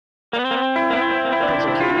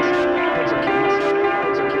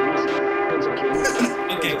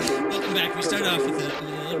off with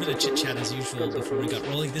a little bit of chit chat as usual before we got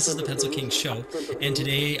rolling. This is the Pencil King Show, and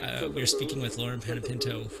today we're speaking with Lauren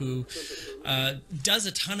Panepinto, who does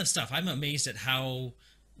a ton of stuff. I'm amazed at how,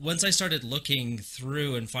 once I started looking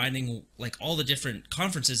through and finding like all the different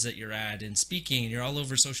conferences that you're at and speaking, and you're all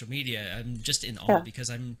over social media, I'm just in awe because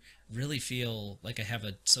I'm really feel like I have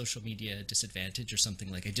a social media disadvantage or something.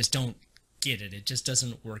 Like I just don't get it. It just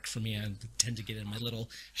doesn't work for me. I tend to get in my little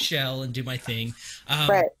shell and do my thing.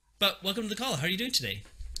 Right. But welcome to the call. How are you doing today?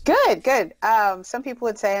 Good, good. Some people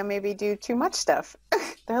would say I maybe do too much stuff.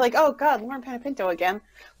 They're like, "Oh God, Lauren Panepinto again.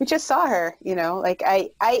 We just saw her." You know, like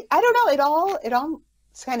I don't know. It all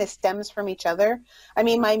kind of stems from each other. I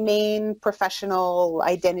mean, my main professional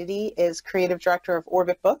identity is creative director of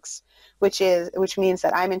Orbit Books, which means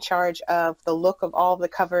that I'm in charge of the look of all of the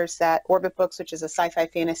covers that Orbit Books, which is a sci-fi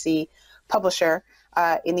fantasy publisher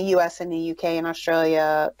in the U.S. and the U.K. and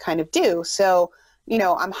Australia, kind of do. So, you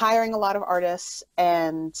know, I'm hiring a lot of artists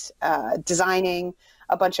and designing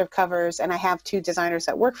a bunch of covers, and I have two designers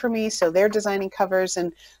that work for me, so they're designing covers,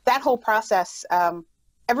 and that whole process,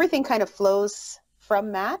 everything kind of flows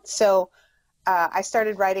from that. So I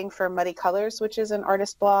started writing for Muddy Colors, which is an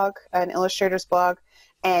artist blog, an illustrator's blog,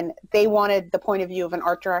 and they wanted the point of view of an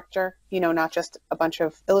art director, you know, not just a bunch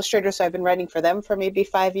of illustrators. So I've been writing for them for maybe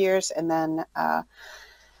 5 years, and then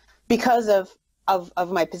because of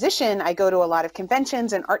my position, I go to a lot of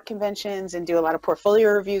conventions and art conventions and do a lot of portfolio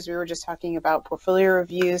reviews. We were just talking about portfolio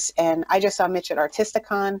reviews, and I just saw Mitch at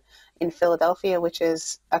Artisticon in Philadelphia, which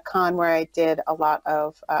is a con where I did a lot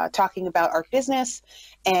of talking about art business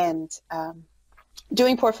and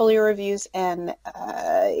doing portfolio reviews and,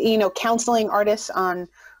 you know, counseling artists on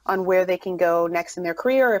where they can go next in their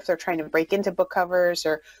career, if they're trying to break into book covers,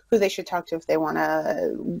 or who they should talk to if they want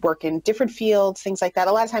to work in different fields, things like that.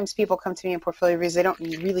 A lot of times people come to me in portfolio reviews, they don't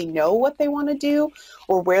really know what they want to do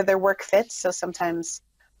or where their work fits. So sometimes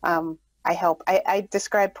I help. I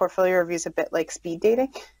describe portfolio reviews a bit like speed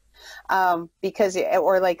dating, because,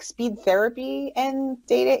 or like speed therapy and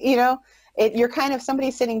dating, you know, you're kind of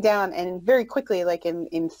somebody sitting down and very quickly, like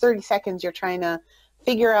in 30 seconds, you're trying to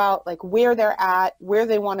figure out like where they're at, where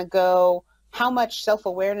they want to go, how much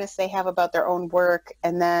self-awareness they have about their own work,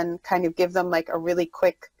 and then kind of give them like a really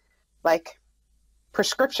quick like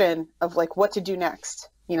prescription of like what to do next,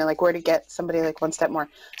 you know, like where to get somebody like one step more.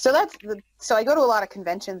 So so I go to a lot of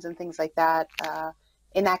conventions and things like that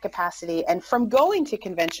in that capacity. And from going to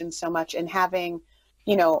conventions so much and having,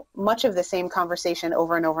 you know, much of the same conversation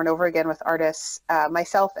over and over and over again with artists,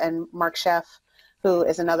 myself and Mark Sheff,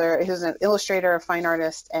 who's an illustrator, a fine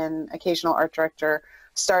artist, and occasional art director,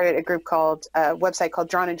 started a website called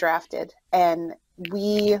Drawn and Drafted. And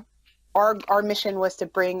our mission was to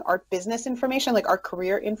bring art business information, like art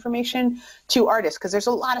career information, to artists, because there's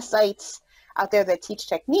a lot of sites out there that teach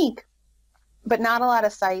technique, but not a lot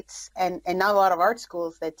of sites and not a lot of art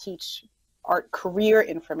schools that teach art career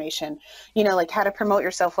information, you know, like how to promote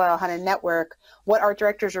yourself well, how to network, what art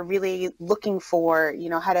directors are really looking for, you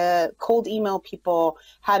know, how to cold email people,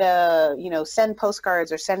 how to, you know, send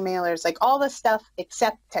postcards or send mailers, like all this stuff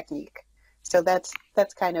except technique. So that's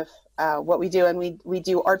kind of what we do. And we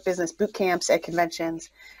do art business boot camps at conventions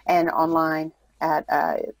and online at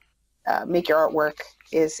Make Your Artwork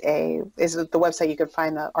is the website. You can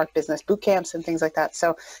find the art business boot camps and things like that.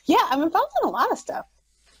 So yeah, I'm involved in a lot of stuff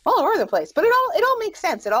all over the place, but it all makes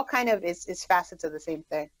sense. It all kind of is facets of the same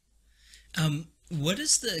thing. Could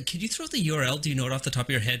you throw the URL? Do you know it off the top of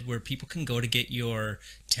your head where people can go to get your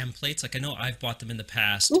templates? Like I know I've bought them in the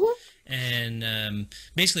past, and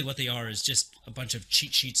basically what they are is just a bunch of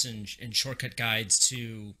cheat sheets and shortcut guides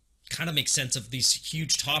to kind of make sense of these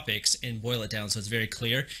huge topics and boil it down so it's very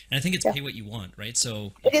clear. And I think it's pay what you want, right?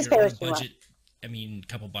 So if you're on a budget, I mean, a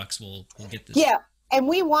couple bucks will get this. Yeah, and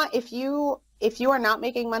we want, if you are not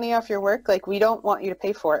making money off your work, like we don't want you to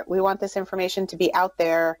pay for it. We want this information to be out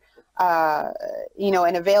there, you know,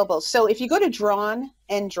 and available. So if you go to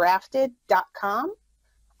drawnanddrafted.com,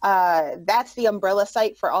 that's the umbrella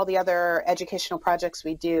site for all the other educational projects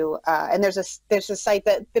we do. And there's a site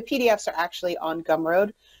that the PDFs are actually on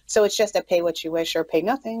Gumroad. So it's just a pay what you wish or pay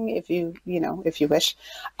nothing if you wish.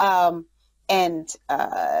 And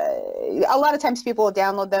a lot of times people will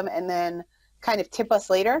download them and then kind of tip us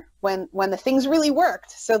later when the things really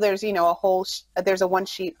worked. So there's, you know, there's a one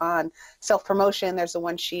sheet on self-promotion. There's a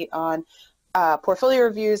one sheet on portfolio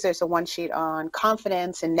reviews. There's a one sheet on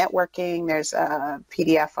confidence and networking. There's a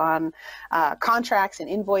PDF on contracts and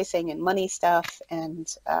invoicing and money stuff. And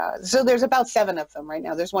so there's about 7 of them right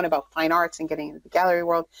now. There's one about fine arts and getting into the gallery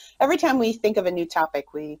world. Every time we think of a new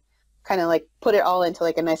topic, we kind of like put it all into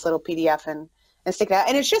like a nice little PDF and stick it out.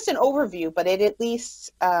 And it's just an overview, but it at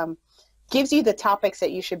least gives you the topics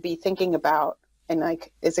that you should be thinking about, and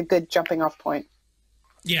like is a good jumping off point.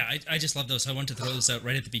 Yeah, I just love those. I want to throw those out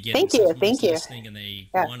right at the beginning. Thank you. If Thank someone's you. listening and they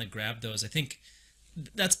Yeah. want to grab those, I think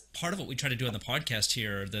that's part of what we try to do on the podcast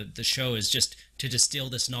here. The show is just to distill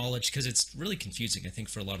this knowledge, because it's really confusing, I think,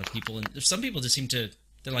 for a lot of people. And some people just seem to,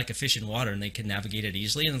 they're like a fish in water and they can navigate it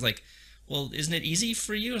easily. And it's like, well, isn't it easy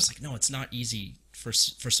for you? It's like, no, it's not easy for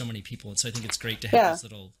so many people. And so I think it's great to have this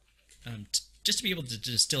little, just to be able to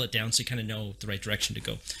distill it down so you kind of know the right direction to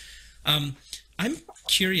go. I'm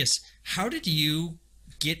curious, how did you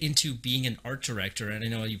get into being an art director? And I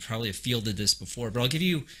know you probably have fielded this before, but I'll give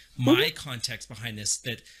you my context behind this,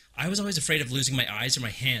 that I was always afraid of losing my eyes or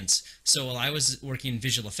my hands. So while I was working in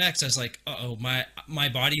visual effects, I was like, uh-oh, my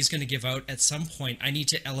body is going to give out at some point. I need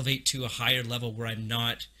to elevate to a higher level where I'm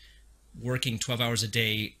not working 12 hours a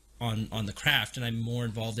day on the craft, and I'm more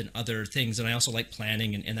involved in other things. And I also like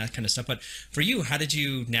planning and that kind of stuff. But for you, how did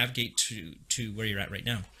you navigate to where you're at right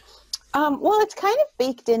now? Well, it's kind of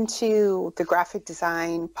baked into the graphic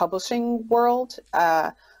design publishing world.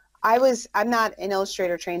 I'm not an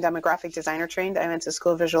illustrator trained. I'm a graphic designer trained. I went to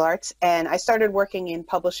School of Visual Arts, and I started working in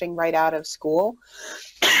publishing right out of school.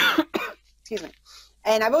 Excuse me.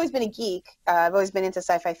 And I've always been a geek. I've always been into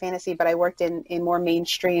sci-fi fantasy, but I worked in more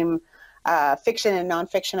mainstream fiction and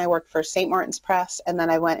nonfiction. I worked for St. Martin's Press, and then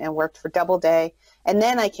I went and worked for Doubleday, and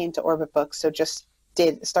then I came to Orbit Books. So just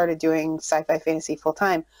started doing sci-fi fantasy full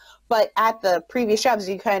time. But at the previous jobs,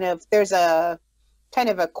 there's a kind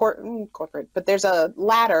of a corporate, but there's a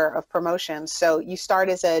ladder of promotions. So you start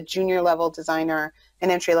as a junior level designer, an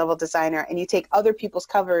entry level designer, and you take other people's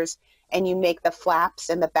covers and you make the flaps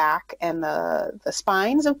and the back and the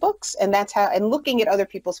spines of books. And that's how, and looking at other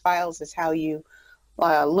people's files is how you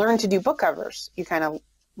learn to do book covers. You kind of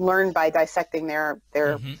learn by dissecting their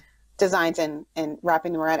designs and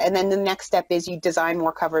wrapping them around. And then the next step is you design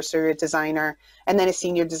more covers, so you're a designer, and then a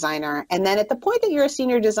senior designer. And then at the point that you're a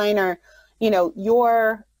senior designer,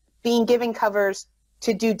 you're being given covers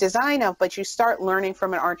to do design of, but you start learning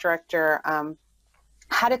from an art director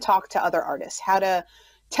how to talk to other artists, how to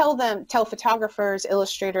tell photographers,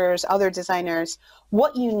 illustrators, other designers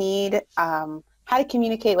what you need, how to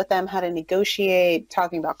communicate with them, how to negotiate,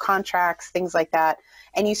 talking about contracts, things like that.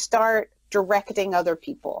 And you start directing other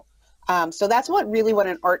people. So that's what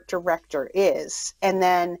an art director is. And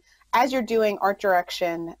then as you're doing art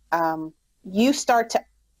direction, you start to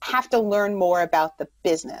have to learn more about the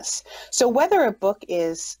business. So whether a book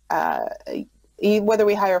is, whether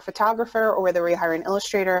we hire a photographer or whether we hire an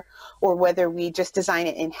illustrator or whether we just design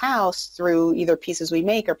it in-house through either pieces we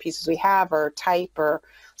make or pieces we have or type or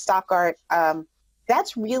stock art,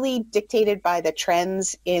 that's really dictated by the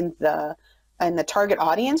trends in the target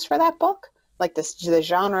audience for that book, like the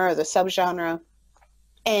genre or the subgenre.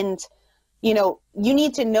 And, you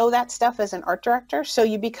need to know that stuff as an art director. So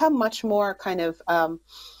you become much more kind of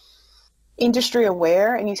industry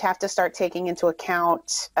aware, and you have to start taking into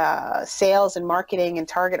account sales and marketing and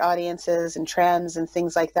target audiences and trends and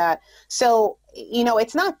things like that. So,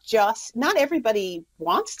 it's not everybody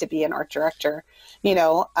wants to be an art director,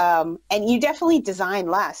 and you definitely design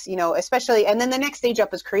less, especially, and then the next stage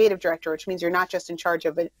up is creative director, which means you're not just in charge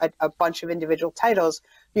of a bunch of individual titles,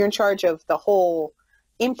 you're in charge of the whole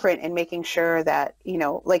imprint and making sure that,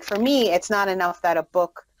 like for me, it's not enough that a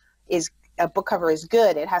book cover is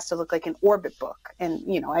good. It has to look like an Orbit book. And,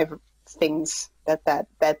 I have things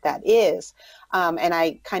that is. And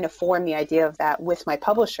I kind of form the idea of that with my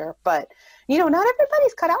publisher. But, not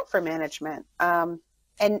everybody's cut out for management.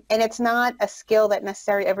 And it's not a skill that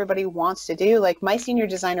necessarily everybody wants to do. Like my senior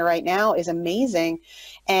designer right now is amazing.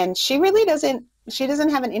 And she really doesn't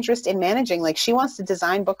have an interest in managing. Like she wants to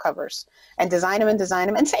design book covers and design them.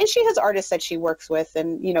 And she has artists that she works with,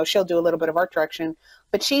 and, she'll do a little bit of art direction,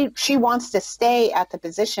 but she wants to stay at the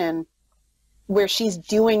position where she's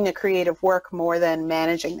doing the creative work more than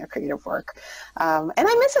managing the creative work. And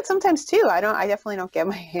I miss it sometimes too. I definitely don't get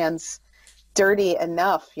my hands dirty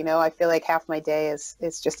enough. I feel like half my day is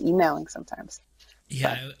just emailing sometimes.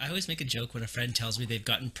 Yeah. I always make a joke when a friend tells me they've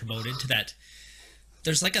gotten promoted to that.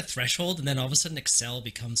 There's like a threshold, and then all of a sudden Excel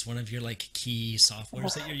becomes one of your like key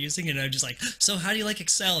softwares that you're using. And I'm just like, so how do you like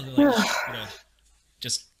Excel? And they're like,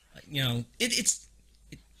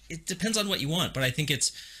 it depends on what you want, but I think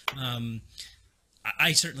it's,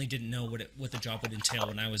 I certainly didn't know what the job would entail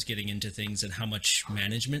when I was getting into things and how much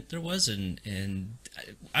management there was. And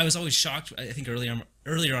I was always shocked, I think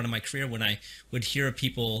earlier on in my career, when I would hear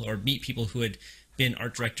people or meet people who had been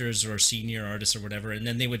art directors or senior artists or whatever, and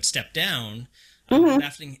then they would step down.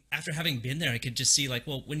 After having been there, I could just see like,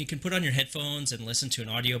 well, when you can put on your headphones and listen to an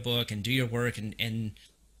audiobook and do your work, and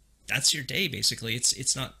that's your day basically.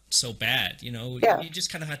 It's not so bad, you know. Yeah. You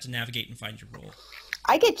just kind of have to navigate and find your role.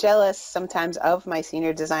 I get jealous sometimes of my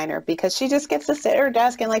senior designer because she just gets to sit at her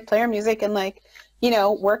desk and like play her music and like,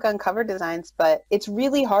 work on cover designs. But it's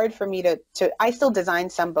really hard for me to I still design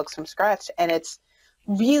some books from scratch, and it's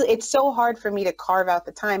so hard for me to carve out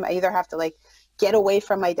the time. I either have to like get away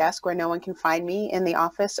from my desk where no one can find me in the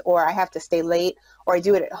office, or I have to stay late, or I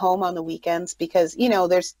do it at home on the weekends because,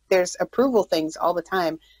 there's approval things all the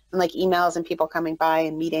time, and like emails and people coming by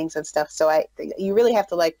and meetings and stuff. So you really have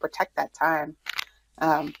to like protect that time.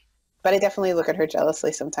 But I definitely look at her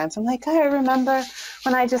jealously sometimes. I'm like, I remember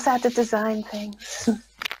when I just had to design things.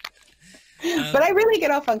 But I really get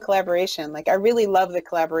off on collaboration. Like I really love the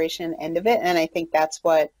collaboration end of it, and I think that's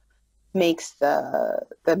what makes the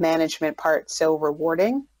management part so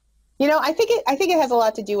rewarding. I think it has a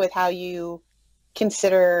lot to do with how you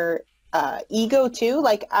consider ego too.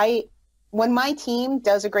 Like when my team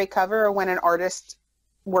does a great cover, or when an artist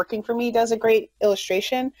working for me does a great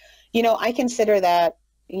illustration, I consider that,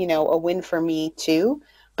 a win for me too.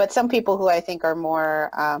 But some people who I think are more,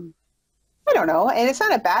 I don't know, and it's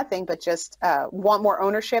not a bad thing, but just want more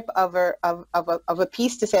ownership of a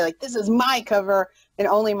piece to say like, this is my cover and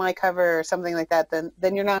only my cover or something like that,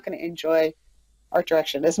 then you're not going to enjoy art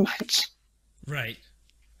direction as much. Right.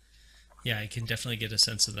 Yeah, I can definitely get a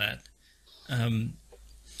sense of that.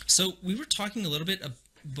 So we were talking a little bit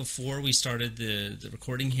before we started the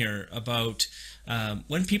recording here about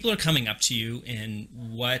when people are coming up to you and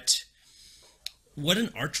what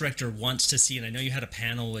an art director wants to see. And I know you had a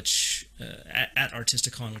panel which at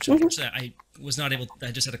Artisticon, which unfortunately I was not able.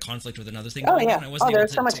 I just had a conflict with another thing. Oh yeah. I wasn't able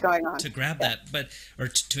there's so much going on to grab that, or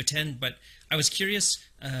to attend. But I was curious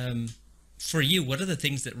for you. What are the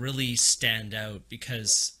things that really stand out?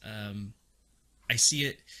 Because I see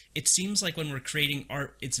it. It seems like when we're creating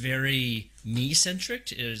art, it's very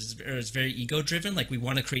me-centric. It's very ego-driven. Like we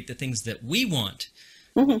want to create the things that we want.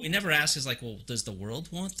 We never ask is like, well, does the world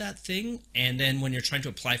want that thing? And then when you're trying to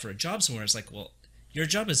apply for a job somewhere, it's like, well, your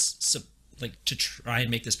job is like to try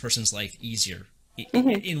and make this person's life easier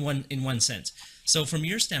in one sense. So from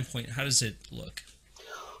your standpoint, how does it look?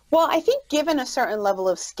 Well, I think given a certain level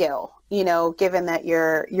of skill, given that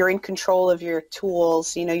you're in control of your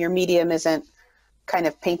tools, your medium isn't kind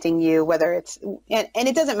of painting you, whether it's, and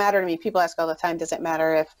it doesn't matter to me. People ask all the time, does it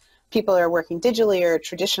matter if people are working digitally or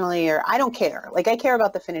traditionally, or I don't care. Like I care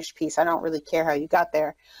about the finished piece. I don't really care how you got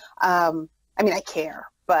there. I mean, I care,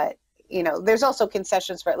 but there's also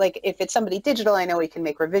concessions for like, if it's somebody digital, I know we can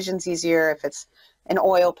make revisions easier. If it's an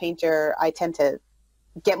oil painter, I tend to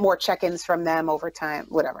get more check-ins from them over time,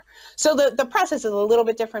 whatever. So the process is a little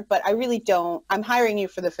bit different, but I really don't, I'm hiring you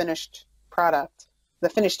for the finished product, the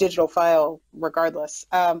finished digital file regardless.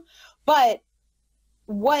 But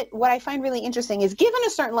what I find really interesting is given a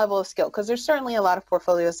certain level of skill, because there's certainly a lot of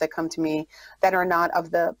portfolios that come to me that are not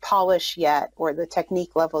of the polish yet or the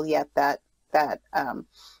technique level yet that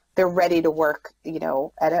they're ready to work,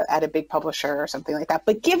 at a big publisher or something like that.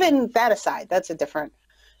 But given that aside, that's a different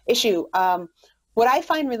issue. What I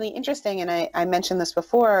find really interesting, and I mentioned this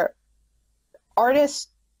before, artists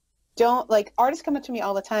come up to me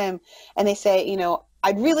all the time and they say,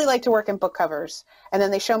 I'd really like to work in book covers. And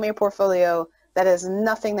then they show me a portfolio that has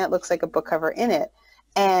nothing that looks like a book cover in it.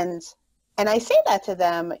 And I say that to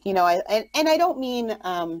them, and I don't mean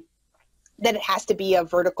that it has to be a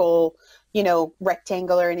vertical,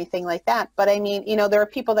 rectangle or anything like that. But I mean, there are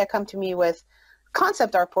people that come to me with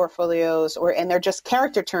concept art portfolios and they're just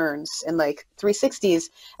character turns and like 360s.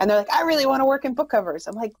 And they're like, I really want to work in book covers.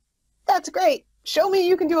 I'm like, that's great. Show me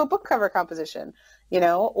you can do a book cover composition,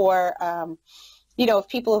 or, if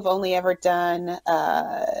people have only ever done,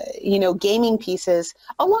 gaming pieces,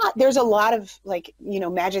 there's a lot of like,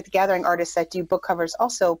 Magic the Gathering artists that do book covers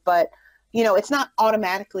also, but, it's not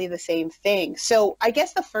automatically the same thing. So I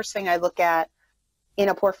guess the first thing I look at in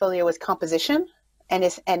a portfolio is composition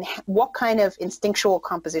and what kind of instinctual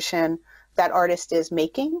composition that artist is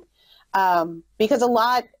making. Because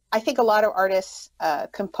I think a lot of artists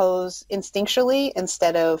compose instinctually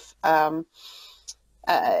instead of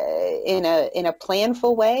in a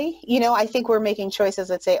planful way. I think we're making choices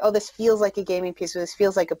that say, oh, this feels like a gaming piece, or this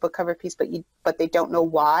feels like a book cover piece, but they don't know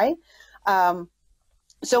why.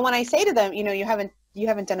 So when I say to them, you haven't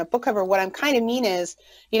done a book cover, what I'm kind of mean is,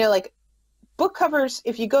 like book covers,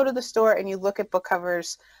 if you go to the store and you look at book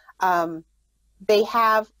covers, they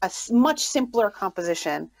have a much simpler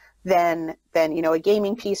composition than a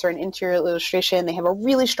gaming piece or an interior illustration. They have a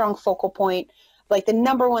really strong focal point. Like the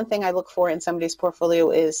number one thing I look for in somebody's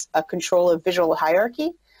portfolio is a control of visual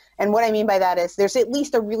hierarchy. And what I mean by that is there's at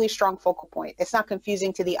least a really strong focal point. It's not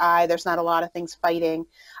confusing to the eye. There's not a lot of things fighting.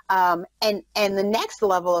 And the next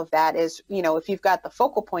level of that is, you know, if you've got the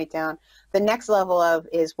focal point down, the next level of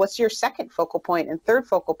is what's your second focal point and third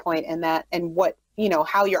focal point, and that, and what, you know,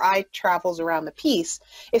 how your eye travels around the piece.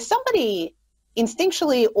 If somebody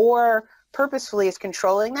instinctually or purposefully is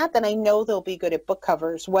controlling that, then I know they'll be good at book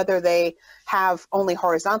covers, whether they have only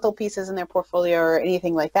horizontal pieces in their portfolio or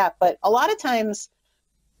anything like that. But a lot of times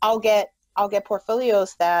I'll get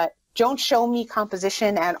portfolios that don't show me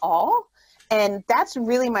composition at all. And that's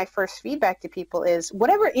really my first feedback to people is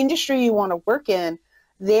whatever industry you want to work in,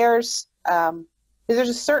 there's a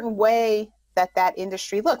certain way that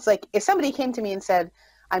industry looks. Like if somebody came to me and said,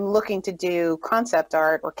 I'm looking to do concept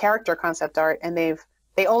art or character concept art, and they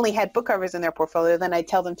only had book covers in their portfolio, then I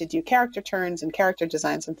tell them to do character turns and character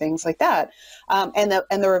designs and things like that. And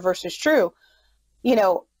the reverse is true, you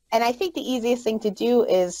know. And I think the easiest thing to do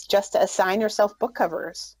is just to assign yourself book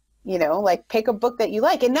covers, you know, like pick a book that you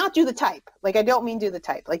like and not do the type. Like, I don't mean do the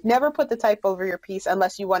type, like never put the type over your piece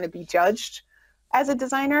unless you want to be judged as a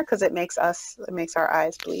designer, because it makes our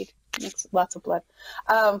eyes bleed. It makes lots of blood.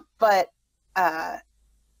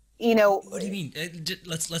 You know, what do you mean?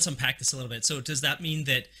 Let's unpack this a little bit. So does that mean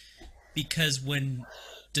that because when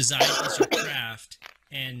design is your craft,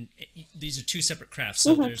 and these are two separate crafts,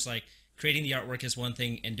 so there's like creating the artwork is one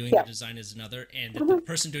thing and doing the design is another, and that the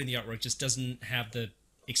person doing the artwork just doesn't have the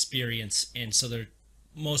experience, and so they're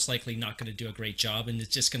most likely not going to do a great job, and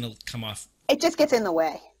it's just going to come off. It just gets in the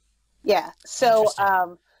way. Yeah. So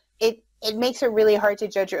it makes it really hard to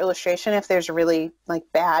judge your illustration if there's a really like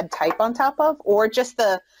bad type on top of, or just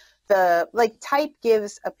the like type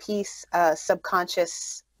gives a piece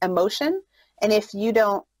subconscious emotion. And if you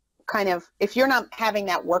don't if you're not having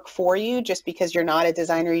that work for you, just because you're not a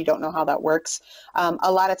designer, you don't know how that works.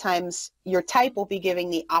 A lot of times your type will be giving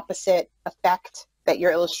the opposite effect that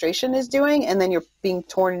your illustration is doing, and then you're being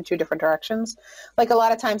torn in two different directions. Like a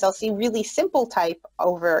lot of times I'll see really simple type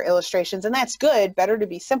over illustrations, and that's good, better to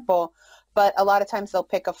be simple. But a lot of times they'll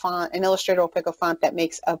pick a font, an illustrator will pick a font that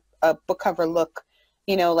makes a book cover look,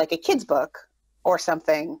 you know, like a kid's book or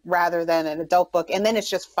something rather than an adult book. And then it's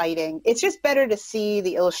just fighting. It's just better to see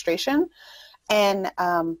the illustration. And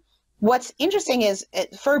what's interesting is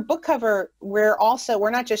for a book cover, we're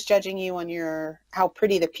not just judging you on how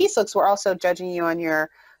pretty the piece looks, we're also judging you on your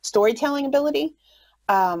storytelling ability.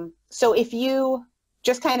 So if you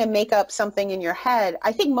just kind of make up something in your head,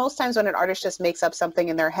 I think most times when an artist just makes up something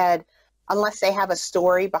in their head, unless they have a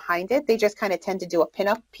story behind it, they just kind of tend to do a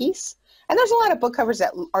pinup piece. And there's a lot of book covers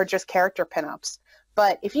that are just character pinups.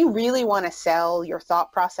 But if you really want to sell your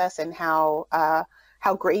thought process and how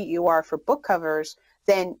great you are for book covers,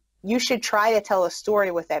 then you should try to tell a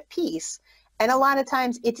story with that piece. And a lot of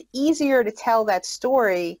times it's easier to tell that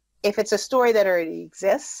story if it's a story that already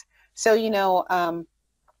exists. So, you know,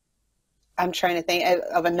 I'm trying to think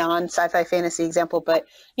of a non-sci-fi fantasy example, but,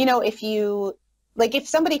 you know, if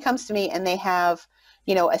somebody comes to me and they have,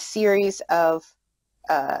 you know, a series of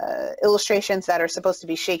illustrations that are supposed to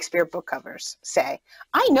be Shakespeare book covers, say,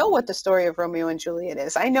 I know what the story of Romeo and Juliet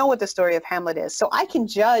is. I know what the story of Hamlet is. So I can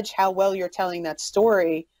judge how well you're telling that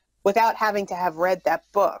story without having to have read that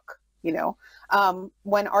book, you know.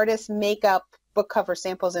 When artists make up book cover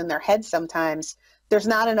samples in their head, sometimes there's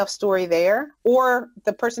not enough story there, or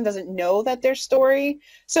the person doesn't know that there's story.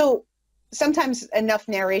 So sometimes enough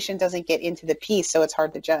narration doesn't get into the piece, so it's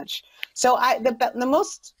hard to judge. So the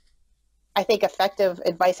most, I think, effective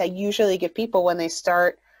advice I usually give people when they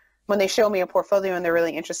show me a portfolio and they're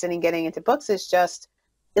really interested in getting into books is just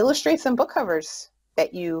illustrate some book covers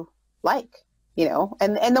that you like, you know,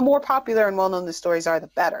 and the more popular and well-known the stories are, the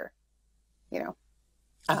better, you know.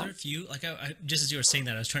 Are there a few, like I just as you were saying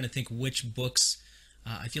that, I was trying to think which books,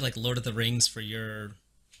 I feel like Lord of the Rings for your...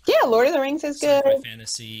 Yeah, Lord of the Rings is good.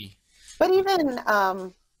 Fantasy. But even,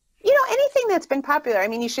 you know, anything that's been popular. I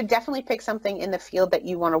mean, you should definitely pick something in the field that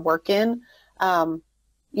you want to work in.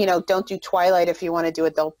 You know, don't do Twilight if you want to do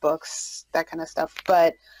adult books, that kind of stuff.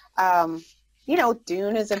 But, you know,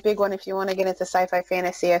 Dune is a big one if you want to get into sci-fi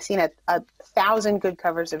fantasy. I've seen a 1,000 good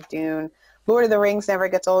covers of Dune. Lord of the Rings never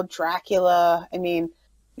gets old. Dracula. I mean,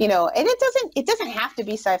 you know, and it doesn't have to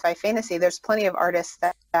be sci-fi fantasy. There's plenty of artists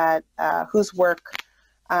that whose work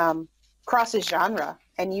crosses genre,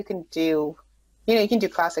 and you can do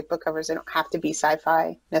classic book covers. They don't have to be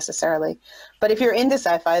sci-fi necessarily. But if you're into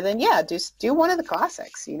sci-fi, then yeah, just do one of the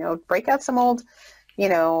classics, you know, break out some old, you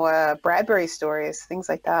know, Bradbury stories, things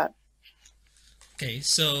like that. Okay,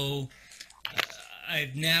 so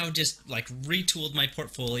I've now just like retooled my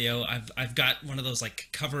portfolio. I've got one of those like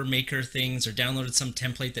cover maker things, or downloaded some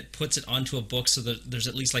template that puts it onto a book so that there's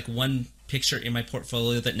at least like one picture in my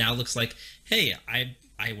portfolio that now looks like, hey,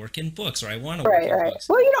 I work in books, or I want to work Right, in right. books.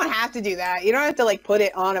 Well, you don't have to do that. You don't have to like put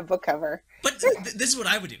it on a book cover. But this is what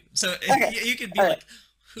I would do. So Okay. you could be All like, right.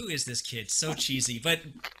 who is this kid? So cheesy. But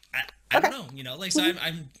I Okay. don't know, like, so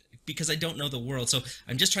I'm because I don't know the world. So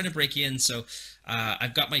I'm just trying to break in. So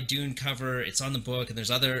I've got my Dune cover. It's on the book, and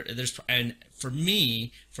and for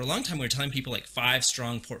me, for a long time, we were telling people like 5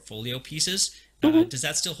 strong portfolio pieces. Mm-hmm. Does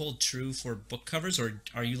that still hold true for book covers, or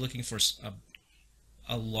are you looking for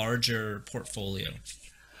a larger portfolio?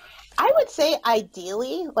 I would say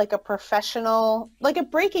ideally, like a professional, like a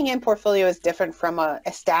breaking in portfolio is different from a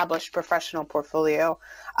established professional portfolio.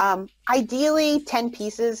 Ideally, 10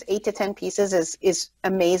 pieces, 8 to 10 pieces is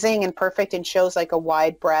amazing and perfect, and shows like a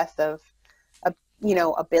wide breadth of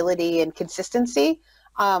ability and consistency.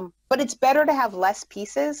 But it's better to have less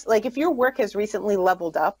pieces. Like if your work has recently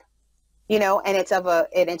leveled up, and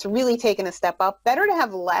it's really taken a step up, better to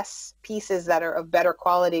have less pieces that are of better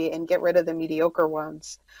quality and get rid of the mediocre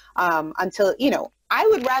ones. Until, I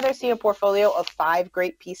would rather see a portfolio of 5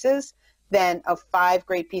 great pieces than of 5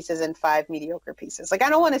 great pieces and 5 mediocre pieces. Like, I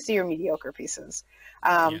don't want to see your mediocre pieces.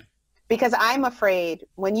 Yeah. Because I'm afraid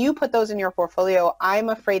when you put those in your portfolio, I'm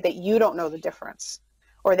afraid that you don't know the difference,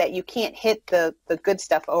 or that you can't hit the good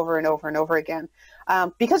stuff over and over and over again.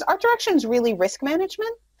 Because art direction is really risk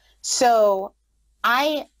management. So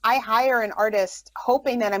I hire an artist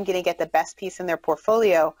hoping that I'm going to get the best piece in their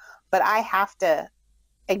portfolio, but I have to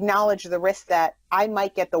acknowledge the risk that I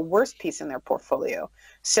might get the worst piece in their portfolio.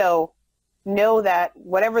 So know that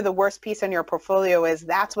whatever the worst piece in your portfolio is,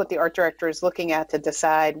 that's what the art director is looking at to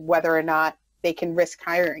decide whether or not they can risk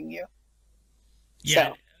hiring you.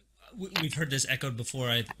 Yeah. So, We've heard this echoed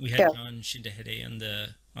before. We had yeah. John Shindahede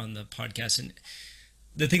on the podcast, and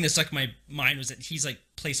the thing that stuck in my mind was that he's like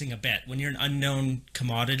placing a bet. When you're an unknown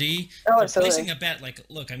commodity, Oh, you're absolutely. placing a bet like,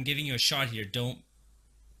 look, I'm giving you a shot here. Don't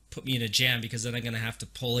put me in a jam, because then I'm going to have to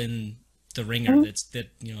pull in the ringer Mhm.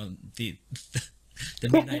 the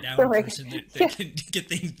midnight hour person that Yeah. can get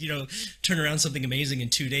things, turn around something amazing in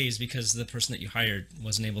 2 days because the person that you hired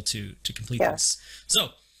wasn't able to complete Yeah. this.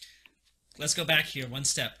 So let's go back here one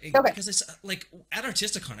step, Okay. because it's like at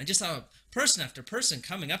Artisticon, I just saw person after person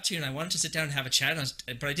coming up to you, and I wanted to sit down and have a chat,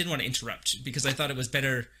 but I didn't want to interrupt, because I thought it was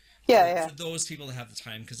better Yeah. for those people to have the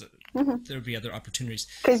time, because Mhm. there would be other opportunities.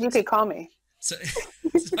 Because you could call me. So,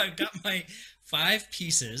 so I've got my 5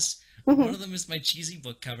 pieces. Mhm. One of them is my cheesy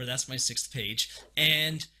book cover. That's my 6th page.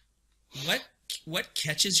 And what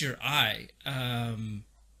catches your eye?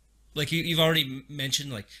 Like you've already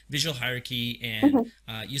mentioned, like visual hierarchy and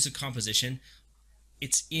Mhm. use of composition.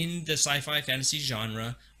 It's in the sci-fi fantasy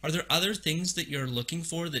genre. Are there other things that you're looking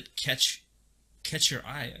for that catch your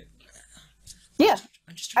eye? Yeah,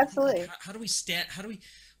 I'm just trying to think, absolutely. like, how do we stand?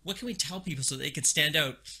 What can we tell people so they can stand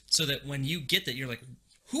out? So that when you get that, you're like,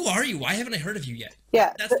 who are you? Why haven't I heard of you yet?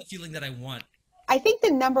 Yeah. That's the feeling that I want. I think the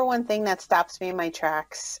number one thing that stops me in my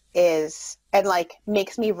tracks is, and like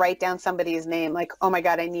makes me write down somebody's name, like, oh my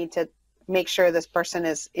God, I need to make sure this person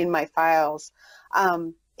is in my files,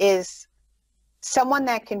 is someone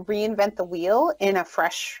that can reinvent the wheel in a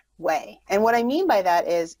fresh way. And what I mean by that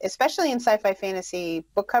is, especially in sci-fi fantasy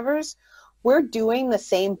book covers, we're doing the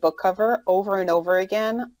same book cover over and over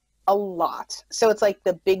again a lot. So it's like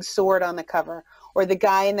the big sword on the cover, or the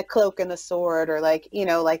guy in the cloak and the sword, or like,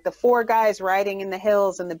 like the 4 guys riding in the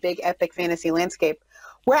hills in the big epic fantasy landscape.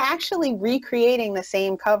 We're actually recreating the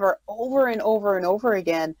same cover over and over and over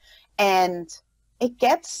again. And it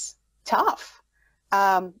gets tough.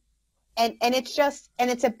 And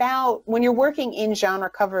it's about, when you're working in genre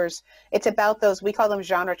covers, it's about those, we call them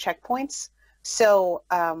genre checkpoints. So,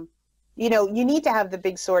 you need to have the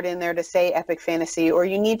big sword in there to say epic fantasy, or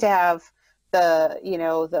you need to have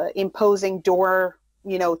the imposing door,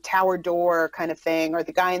 tower door kind of thing, or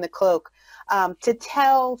the guy in the cloak, to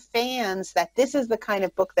tell fans that this is the kind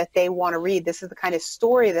of book that they want to read. This is the kind of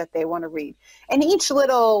story that they want to read. And each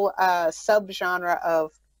little subgenre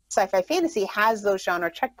of sci-fi fantasy has those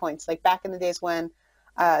genre checkpoints. Like back in the days when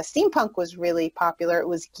steampunk was really popular, it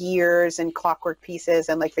was gears and clockwork pieces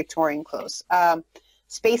and like Victorian clothes.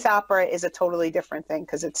 Space opera is a totally different thing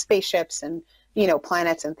because it's spaceships and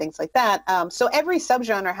planets and things like that. So every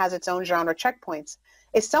subgenre has its own genre checkpoints.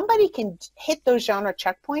 If somebody can hit those genre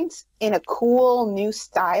checkpoints in a cool new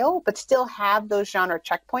style, but still have those genre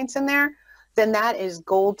checkpoints in there, then that is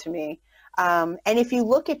gold to me. And if you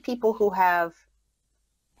look at people who have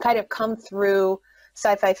kind of come through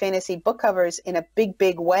sci-fi fantasy book covers in a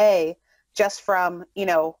big way, just from,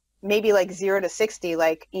 maybe like 0 to 60,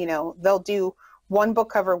 like, you know, they'll do one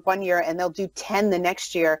book cover one year and they'll do 10 the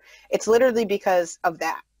next year. It's literally because of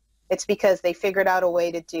that. It's because they figured out a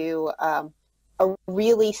way to do a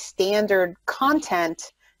really standard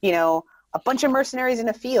content, you know, a bunch of mercenaries in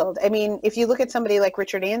a field. I mean, if you look at somebody like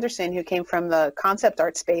Richard Anderson, who came from the concept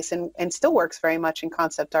art space and still works very much in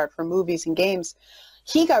concept art for movies and games,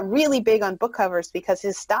 he got really big on book covers because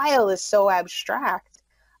his style is so abstract.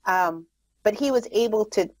 But he was able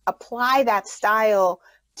to apply that style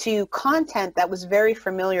to content that was very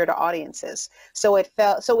familiar to audiences. So it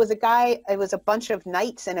was a bunch of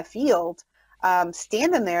knights in a field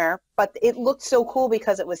standing there, but it looked so cool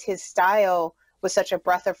because it was his style, was such a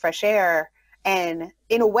breath of fresh air. And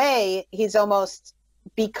in a way, he's almost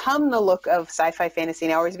become the look of sci-fi fantasy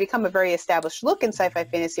now, or he's become a very established look in sci-fi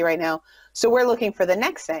fantasy right now. So we're looking for the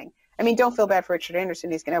next thing. I mean, don't feel bad for Richard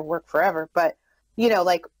Anderson. He's going to have work forever. But, you know,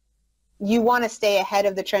 like, you want to stay ahead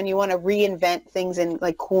of the trend. You want to reinvent things in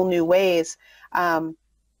like cool new ways.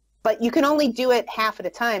 But you can only do it half at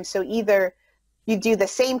a time. So either you do the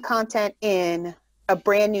same content in a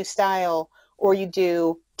brand new style, or you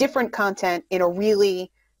do different content in a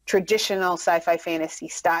really traditional sci-fi fantasy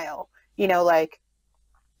style. You know, like,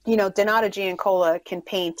 you know, Donato Giancola can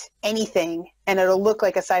paint anything and it'll look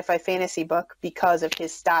like a sci-fi fantasy book because of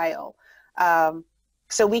his style.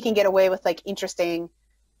 So we can get away with like interesting,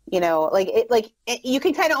 you know, you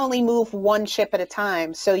can kind of only move one ship at a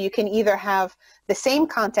time. So you can either have the same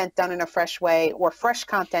content done in a fresh way, or fresh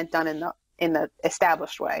content done in the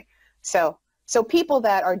established way. So people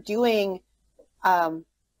that are doing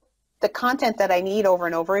the content that I need over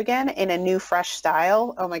and over again in a new, fresh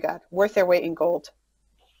style, oh my God, worth their weight in gold.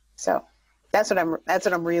 So that's what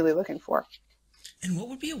I'm really looking for. And what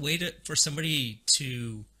would be a way for somebody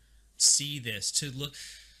to see this, to look?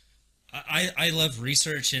 I love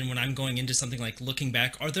research, and when I'm going into something like looking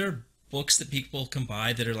back, are there books that people can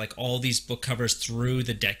buy that are like all these book covers through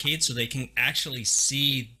the decades, so they can actually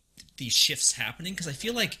see these shifts happening? Because I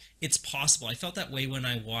feel like it's possible. I felt that way when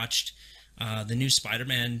I watched the new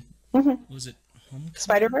Spider-Man. Mm-hmm. Was it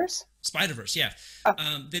Spider-Verse? Spider-Verse, yeah. Oh.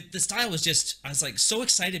 The style was just, I was like so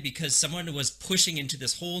excited because someone was pushing into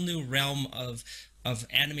this whole new realm of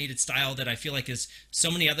animated style that I feel like is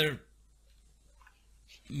so many other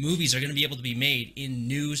movies are going to be able to be made in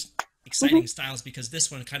new, exciting mm-hmm. styles, because this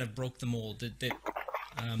one kind of broke the mold.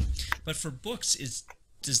 But for books,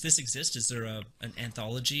 does this exist? Is there an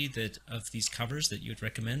anthology of these covers that you would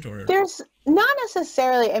recommend? Or there's not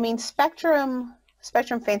necessarily. I mean, Spectrum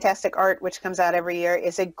Fantastic Art, which comes out every year,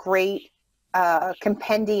 is a great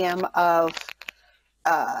compendium of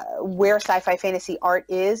where sci-fi fantasy art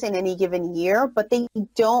is in any given year, but they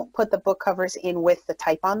don't put the book covers in with the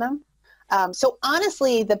type on them. So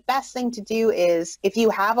honestly, the best thing to do is, if you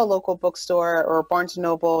have a local bookstore or Barnes &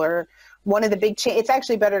 Noble or one of the big chains, it's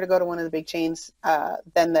actually better to go to one of the big chains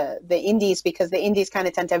than the indies, because the indies kind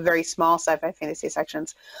of tend to have very small sci-fi fantasy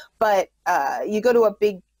sections. But you go to a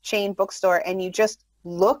big chain bookstore and you just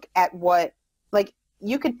look at what, like,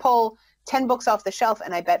 you could pull 10 books off the shelf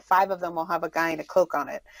and I bet 5 of them will have a guy in a cloak on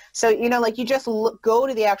it. So, you know, like, you just go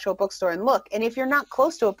to the actual bookstore and look. And if you're not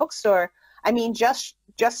close to a bookstore, I mean, just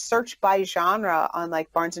search by genre on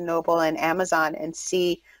like Barnes & Noble and Amazon and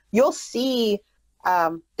you'll see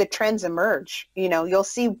the trends emerge. You know, you'll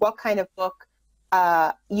see what kind of book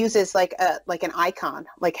uses like an icon,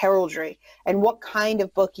 like heraldry, and what kind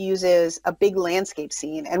of book uses a big landscape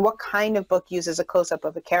scene, and what kind of book uses a close-up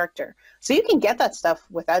of a character. So you can get that stuff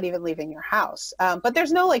without even leaving your house. But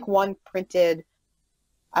there's no like one printed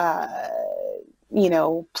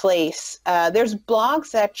place. There's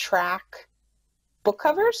blogs that track book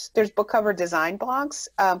covers. There's book cover design blogs,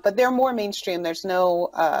 but they're more mainstream. There's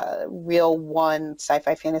no real one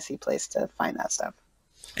sci-fi fantasy place to find that stuff.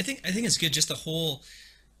 I think it's good, just the whole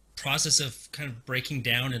process of kind of breaking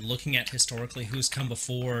down and looking at historically who's come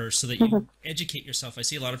before, so that you mm-hmm. educate yourself. I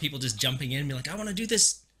see a lot of people just jumping in and be like, I want to do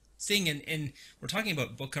this thing, and we're talking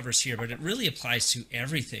about book covers here, but it really applies to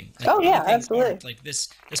everything. Like, oh yeah, absolutely. Art, like this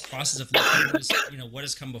process of looking at what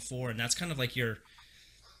has come before, and that's kind of like your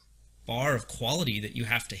bar of quality that you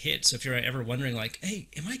have to hit. So if you're ever wondering like, hey,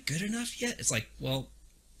 am I good enough yet? It's like, well,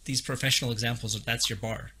 these professional examples, that's your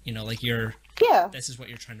bar, like this is what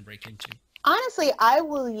you're trying to break into. Honestly, I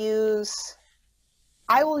will use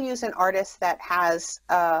an artist that has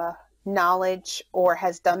knowledge or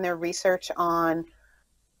has done their research on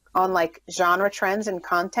like genre trends and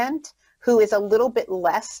content, who is a little bit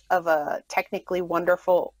less of a technically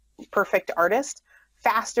wonderful, perfect artist,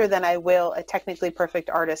 faster than I will a technically perfect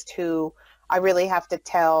artist who I really have to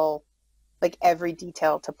tell like every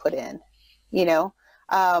detail to put in,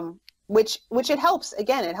 which it helps.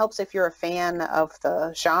 Again, it helps if you're a fan of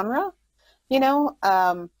the genre, you know.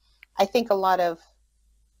 I think a lot of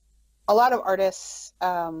artists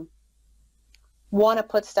want to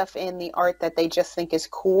put stuff in the art that they just think is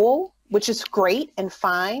cool, which is great and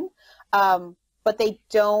fine. But they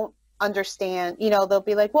don't understand, you know, they'll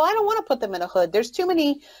be like, well, I don't want to put them in a hood. There's too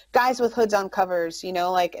many guys with hoods on covers, you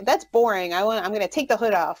know, like that's boring. I'm going to take the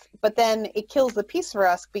hood off. But then it kills the piece for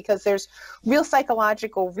us because there's real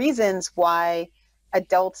psychological reasons why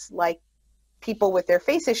adults like people with their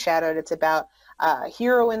faces shadowed. It's about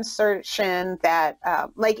hero insertion that,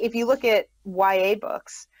 like if you look at YA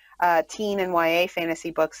books, teen and YA fantasy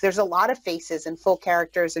books, there's a lot of faces and full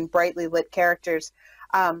characters and brightly lit characters.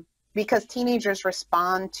 Because teenagers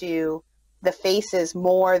respond to the faces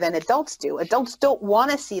more than adults do. Adults don't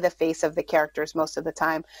want to see the face of the characters most of the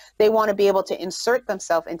time. They want to be able to insert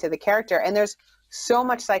themselves into the character. And there's so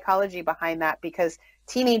much psychology behind that because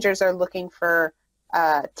teenagers are looking for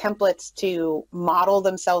templates to model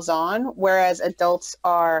themselves on, whereas adults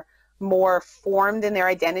are more formed in their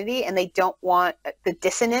identity and they don't want the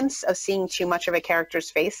dissonance of seeing too much of a character's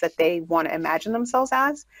face that they want to imagine themselves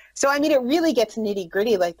as. So, I mean, it really gets nitty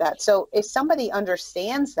gritty like that. So if somebody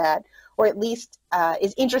understands that, or at least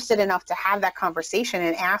is interested enough to have that conversation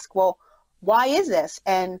and ask, well, why is this?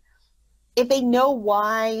 And if they know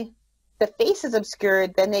why the face is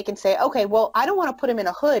obscured, then they can say, okay, well, I don't want to put him in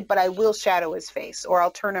a hood, but I will shadow his face, or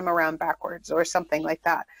I'll turn him around backwards or something like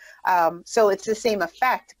that. So it's the same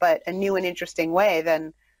effect, but a new and interesting way.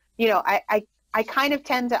 Then, you know, I kind of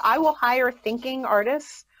tend to, I will hire thinking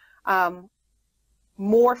artists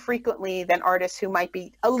more frequently than artists who might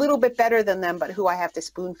be a little bit better than them, but who I have to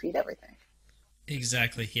spoon feed everything.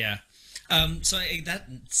 Exactly. Yeah. That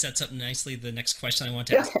sets up nicely the next question I want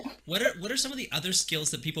to ask. What are some of the other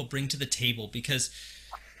skills that people bring to the table? Because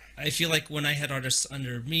I feel like when I had artists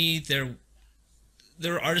under me, there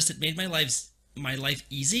were artists that made my life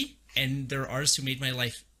easy, and there are artists who made my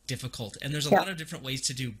life difficult. And there's a lot of different ways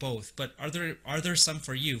to do both. But are there some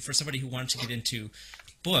for you, for somebody who wants to get into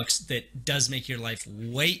books, that does make your life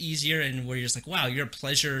way easier and where you're just like, wow, you're a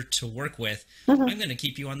pleasure to work with. Mm-hmm. I'm going to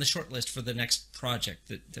keep you on the short list for the next project.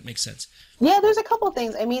 That makes sense. Yeah, there's a couple of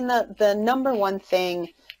things. I mean, the number one thing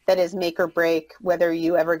that is make or break whether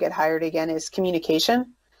you ever get hired again is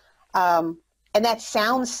communication. And that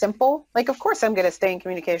sounds simple. Like, of course, I'm going to stay in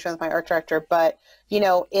communication with my art director. But, you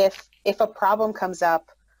know, if a problem comes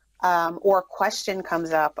up or a question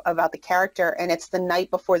comes up about the character and it's the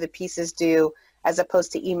night before the piece is due, as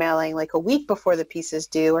opposed to emailing like a week before the piece is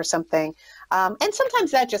due or something. And sometimes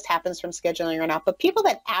that just happens from scheduling or not. But people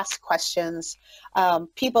that ask questions,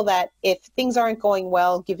 people that if things aren't going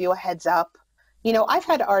well, give you a heads up. You know, I've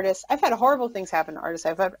had horrible things happen to artists.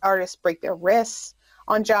 I've had artists break their wrists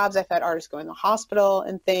on jobs. I've had artists go in the hospital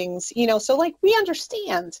and things, you know, so like we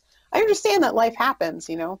understand. I understand that life happens,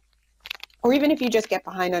 you know, or even if you just get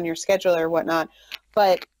behind on your schedule or whatnot.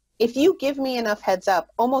 But if you give me enough heads up,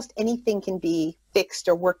 almost anything can be fixed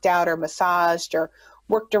or worked out or massaged or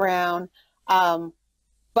worked around.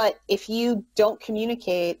 But if you don't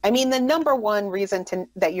communicate, I mean, the number one reason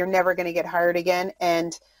that you're never going to get hired again,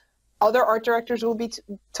 and other art directors will be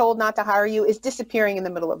told not to hire you, is disappearing in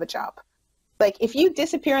the middle of a job. Like if you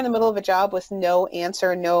disappear in the middle of a job with no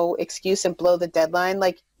answer, no excuse, and blow the deadline,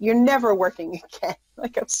 like you're never working again.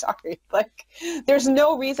 Like, I'm sorry. Like there's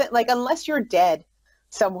no reason, like unless you're dead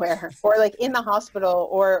somewhere or like in the hospital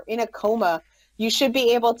or in a coma, you should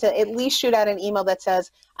be able to at least shoot out an email that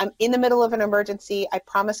says, I'm in the middle of an emergency. I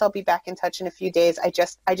promise I'll be back in touch in a few days. I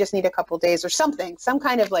just need a couple days or something, some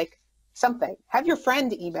kind of like something. Have your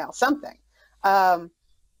friend email something.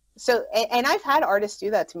 So, and I've had artists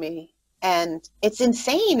do that to me and it's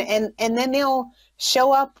insane. And then they'll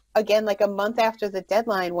show up again like a month after the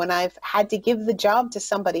deadline when I've had to give the job to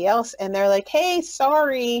somebody else and they're like, hey,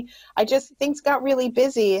 sorry, things got really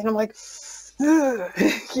busy. And I'm like,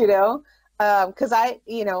 you know, because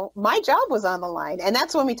my job was on the line. And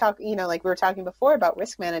that's when we talk, you know, like we were talking before about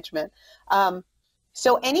risk management.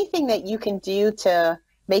 So anything that you can do to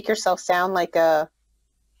make yourself sound like a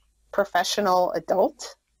professional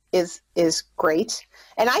adult is great.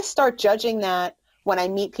 And I start judging that when I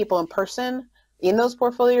meet people in person. In those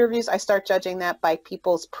portfolio reviews, I start judging that by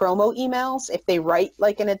people's promo emails. If they write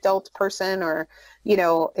like an adult person or, you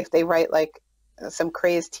know, if they write like some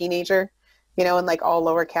crazed teenager, you know, in like all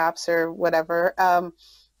lower caps or whatever.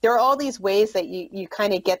 There are all these ways that you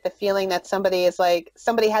kind of get the feeling that somebody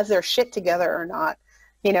has their shit together or not.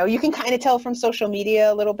 You know, you can kind of tell from social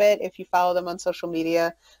media a little bit if you follow them on social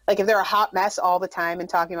media. Like if they're a hot mess all the time and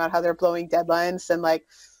talking about how they're blowing deadlines and like,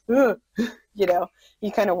 you know,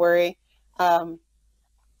 you kind of worry.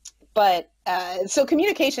 But so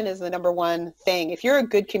communication is the number one thing. If you're a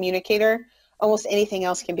good communicator, almost anything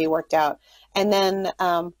else can be worked out. And then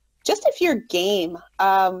just if you're game,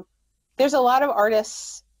 there's a lot of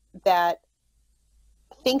artists that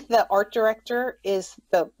think the art director is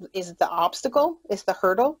the obstacle, is the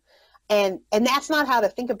hurdle, and that's not how to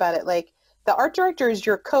think about it. Like, the art director is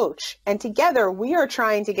your coach, and together we are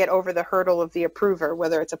trying to get over the hurdle of the approver,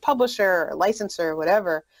 whether it's a publisher or a licensor or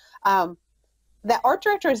whatever. The art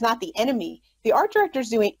director is not the enemy. The art director is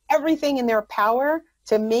doing everything in their power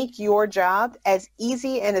to make your job as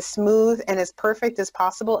easy and as smooth and as perfect as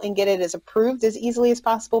possible and get it as approved as easily as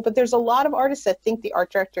possible. But there's a lot of artists that think the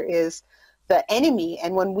art director is the enemy.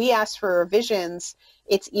 And when we ask for revisions,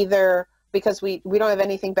 it's either because we don't have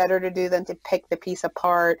anything better to do than to pick the piece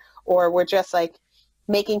apart, or we're just like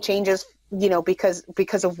making changes,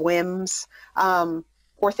 because of whims,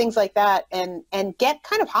 or things like that, and get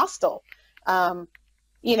kind of hostile. And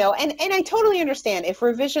I totally understand if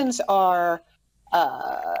revisions are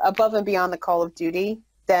above and beyond the call of duty,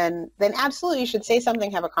 then absolutely you should say something,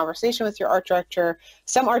 have a conversation with your art director.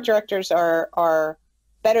 Some art directors are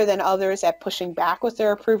better than others at pushing back with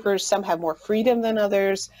their approvers. Some have more freedom than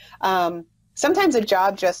others. Sometimes a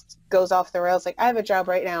job just goes off the rails. Like, I have a job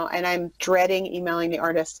right now and I'm dreading emailing the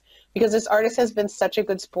artist because this artist has been such a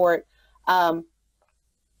good sport. And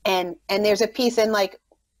there's a piece, and like,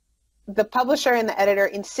 the publisher and the editor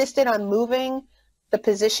insisted on moving the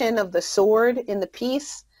position of the sword in the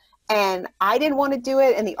piece, and I didn't want to do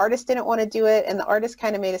it, and the artist didn't want to do it, and the artist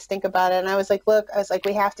kind of made us think about it. And I was like, look,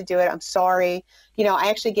 we have to do it. I'm sorry. I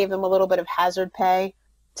actually gave them a little bit of hazard pay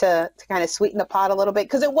to kind of sweeten the pot a little bit,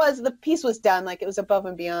 because the piece was done, like, it was above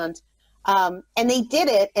and beyond. And they did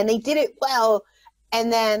it, and they did it well.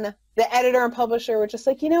 And then the editor and publisher were just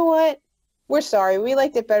like, you know what? We're sorry. We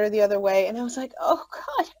liked it better the other way. And I was like, oh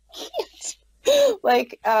God, I can't.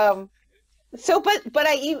 Like, so, but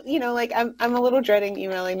I, like, I'm a little dreading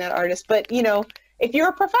emailing that artist, but if you're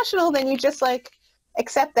a professional, then you just like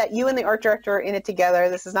accept that you and the art director are in it together.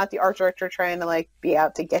 This is not the art director trying to like be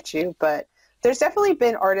out to get you, but there's definitely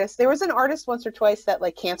been artists. There was an artist once or twice that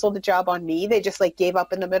like canceled the job on me. They just like gave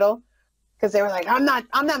up in the middle because they were like, I'm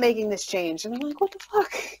not making this change. And I'm like, what the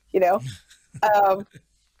fuck?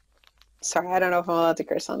 Sorry, I don't know if I'm allowed to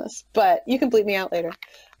curse on this, but you can bleep me out later.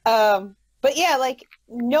 But yeah, like,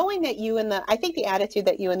 knowing that I think the attitude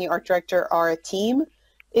that you and the art director are a team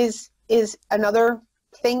is another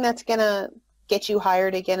thing that's gonna get you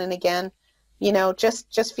hired again and again.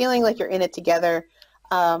 Just feeling like you're in it together.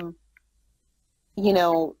 And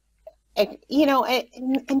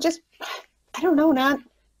just, I don't know, not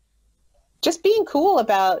just being cool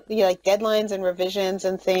about like deadlines and revisions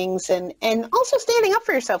and things, and also standing up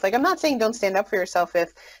for yourself. Like, I'm not saying don't stand up for yourself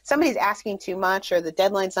if somebody's asking too much or the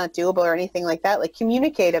deadline's not doable or anything like that. Like,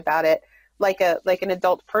 communicate about it like an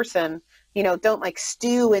adult person. Don't like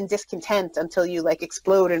stew in discontent until you like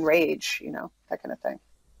explode in rage, that kind of thing.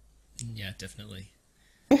 Yeah, definitely.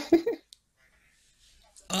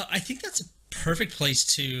 I think that's a perfect place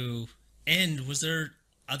to end. Was there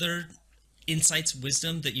other insights,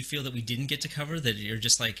 wisdom that you feel that we didn't get to cover, that you're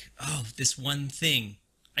just like, oh, this one thing?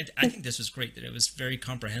 I think this was great, that it was very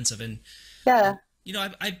comprehensive. And yeah,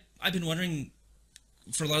 I've been wondering,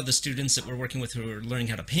 for a lot of the students that we're working with who are learning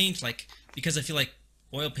how to paint, like, because I feel like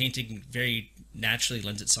oil painting very naturally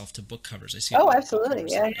lends itself to book covers. I see. Oh, absolutely.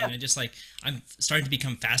 Yeah. And I just like, I'm starting to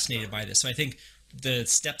become fascinated by this. So I think the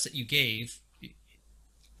steps that you gave,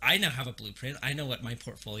 I now have a blueprint. I know what my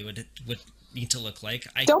portfolio would need to look like.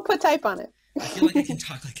 Don't put type on it. I feel like I can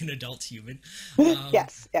talk like an adult human.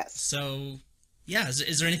 Yes. So, yeah,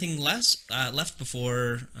 is there anything left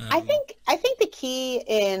before? I think the key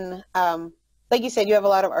in, like you said, you have a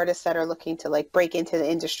lot of artists that are looking to like break into the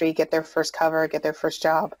industry, get their first cover, get their first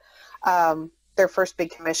job, their first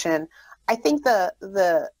big commission. I think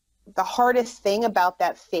the hardest thing about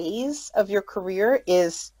that phase of your career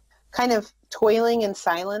is kind of toiling in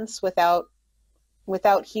silence without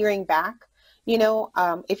hearing back.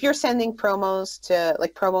 If you're sending promo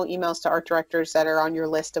emails to art directors that are on your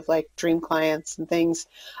list of like dream clients and things,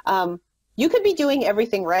 you could be doing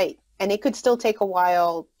everything right, and it could still take a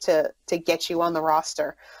while to get you on the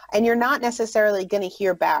roster, and you're not necessarily going to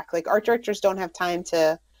hear back. Like, art directors don't have time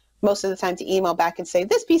most of the time to email back and say,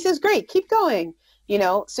 this piece is great, keep going.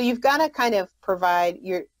 So you've got to kind of provide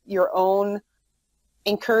your own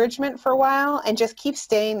encouragement for a while and just keep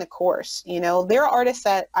staying the course. There are artists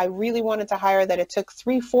that I really wanted to hire that it took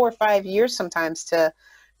 3, 4, 5 years sometimes to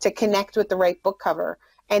connect with the right book cover.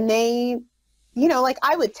 And they, like,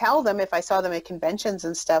 I would tell them if I saw them at conventions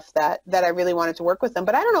and stuff that I really wanted to work with them,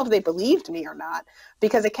 but I don't know if they believed me or not,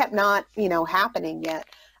 because it kept not, happening yet.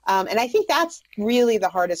 And I think that's really the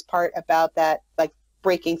hardest part about that, like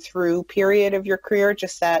breaking through period of your career,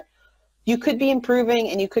 just that you could be improving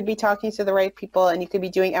and you could be talking to the right people and you could be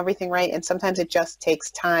doing everything right. And sometimes it just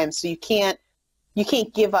takes time. So you can't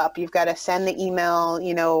give up. You've got to send the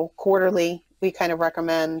email, quarterly. We kind of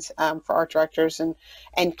recommend for art directors,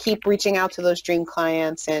 and keep reaching out to those dream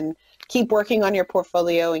clients and keep working on your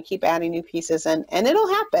portfolio and keep adding new pieces, and it'll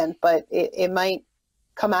happen, but it might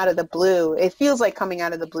come out of the blue. It feels like coming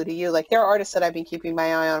out of the blue to you. Like there are artists that I've been keeping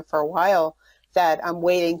my eye on for a while that I'm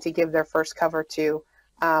waiting to give their first cover to.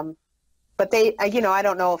 But they, I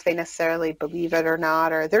don't know if they necessarily believe it or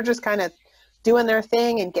not, or they're just kind of doing their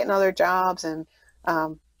thing and getting other jobs and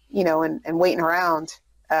waiting around.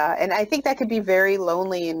 And I think that could be very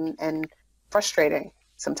lonely and frustrating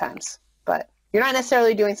sometimes. But you're not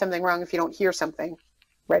necessarily doing something wrong if you don't hear something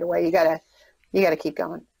right away. You gotta keep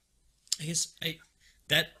going. I guess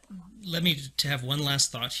that led me to have one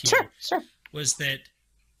last thought here. Sure. Was that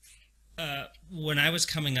when I was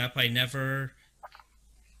coming up, I never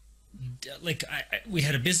we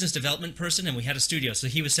had a business development person and we had a studio, so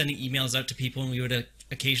he was sending emails out to people and we would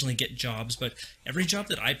occasionally get jobs, but every job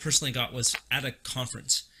that I personally got was at a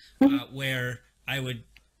conference where I would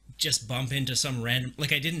just bump into some random,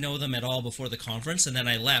 like I didn't know them at all before the conference, and then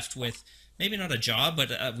I left with maybe not a job,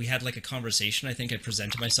 but we had like a conversation. I think I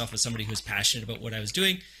presented myself as somebody who was passionate about what I was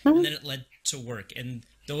doing, and then it led to work, and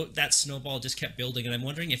though that snowball just kept building. And I'm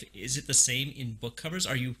wondering is it the same in book covers?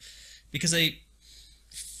 Because I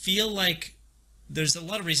feel like there's a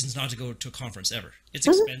lot of reasons not to go to a conference ever. It's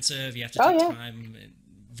expensive. You have to take time, and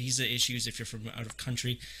visa issues if you're from out of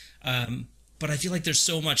country. But I feel like there's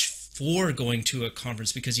so much for going to a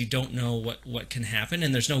conference because you don't know what can happen,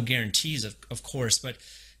 and there's no guarantees, of course. But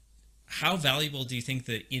how valuable do you think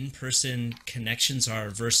the in-person connections are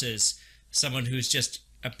versus someone who's just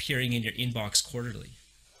appearing in your inbox quarterly?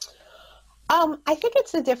 I think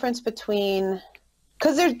it's the difference between,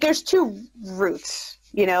 because there's two routes.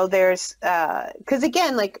 There's because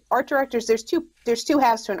again, like art directors, there's two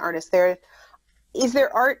halves to an artist. Is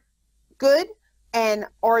their art good, and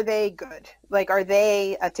are they good? Like, are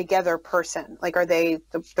they a together person? Like, are they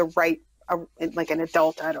the right, like an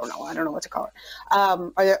adult? I don't know what to call it.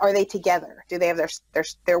 Are they together? Do they have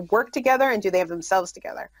their work together, and do they have themselves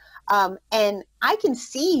together? And I can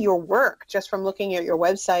see your work just from looking at your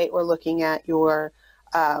website or looking at your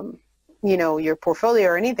your portfolio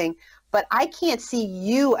or anything, but I can't see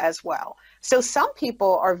you as well. So some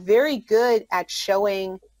people are very good at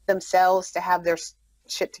showing themselves to have their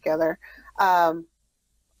shit together on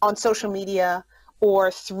social media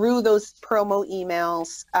or through those promo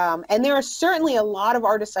emails. And there are certainly a lot of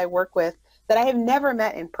artists I work with that I have never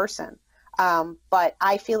met in person. But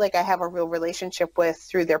I feel like I have a real relationship with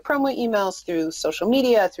through their promo emails, through social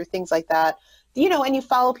media, through things like that. And you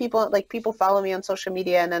follow people, like people follow me on social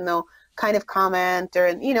media, and then they'll kind of comment,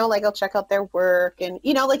 or like I'll check out their work, and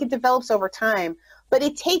like it develops over time, but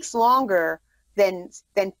it takes longer than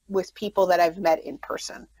with people that I've met in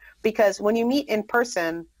person, because when you meet in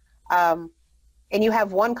person and you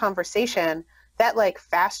have one conversation, that like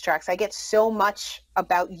fast tracks. I get so much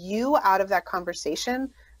about you out of that conversation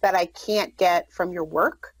that I can't get from your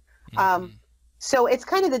work. So it's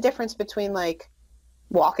kind of the difference between like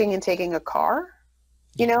walking and taking a car,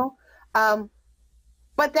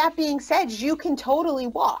 but that being said, you can totally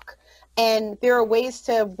walk, and there are ways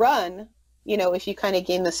to run, if you kind of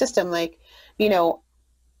game the system, like,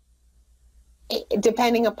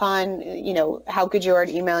 depending upon, how good you are at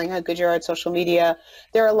emailing, how good you are at social media.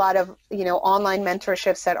 There are a lot of, online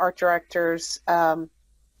mentorships that art directors kind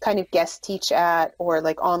of guest teach at, or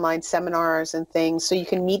like online seminars and things. So you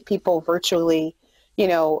can meet people virtually,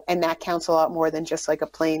 and that counts a lot more than just like a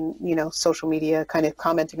plain, social media kind of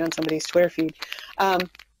commenting on somebody's Twitter feed.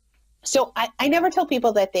 So I never tell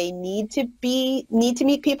people that they need to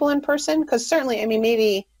meet people in person, because certainly, I mean,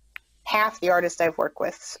 maybe half the artists I've worked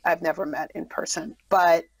with, I've never met in person,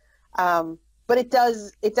 but it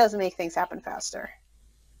does make things happen faster.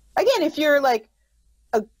 Again, if you're like,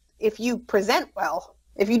 if you present well.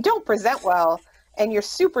 If you don't present well and you're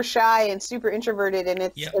super shy and super introverted, and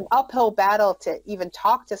it's an uphill battle to even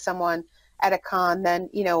talk to someone at a con, then,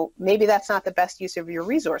 maybe that's not the best use of your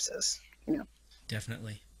resources,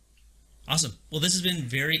 Definitely. Awesome. Well, this has been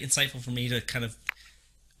very insightful for me to kind of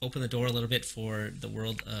open the door a little bit for the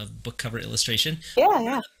world of book cover illustration.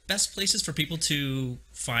 Yeah. Best places for people to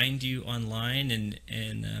find you online and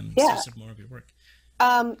see some more of your work.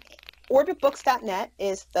 Orbitbooks.net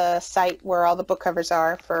is the site where all the book covers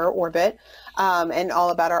are for Orbit, and all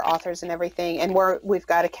about our authors and everything. And we've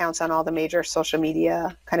got accounts on all the major social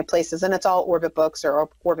media kind of places, and it's all Orbit Books or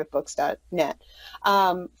orbitbooks.net.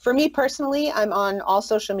 For me personally, I'm on all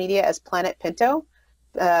social media as Planet Pinto.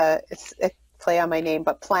 It's a play on my name,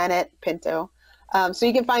 but Planet Pinto. So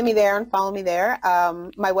you can find me there and follow me there.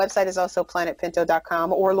 My website is also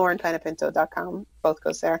planetpinto.com or laurenpanepinto.com. Both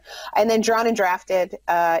goes there. And then Drawn and Drafted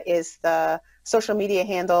is the social media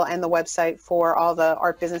handle and the website for all the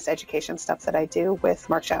art business education stuff that I do with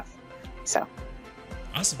Mark Scheff. So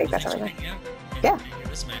awesome. Well, thanks for hanging out. Yeah.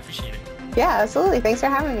 I appreciate it. Yeah, absolutely. Thanks for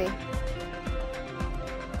having me.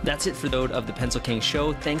 That's it for the episode of the Pencil King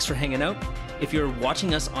Show. Thanks for hanging out. If you're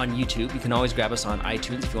watching us on YouTube, you can always grab us on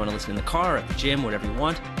iTunes if you want to listen in the car, at the gym, whatever you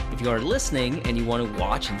want. If you are listening and you want to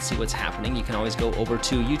watch and see what's happening, you can always go over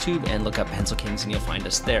to YouTube and look up Pencil Kings and you'll find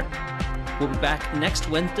us there. We'll be back next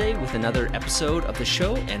Wednesday with another episode of the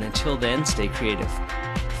show, and until then, stay creative.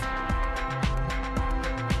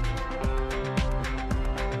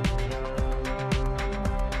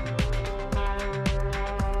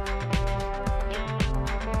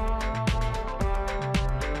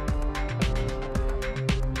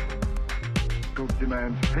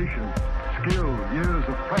 Demands patience, skill, years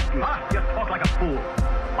of practice. Ah, you talk like a fool.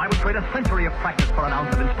 I would trade a century of practice for an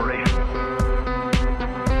ounce of inspiration.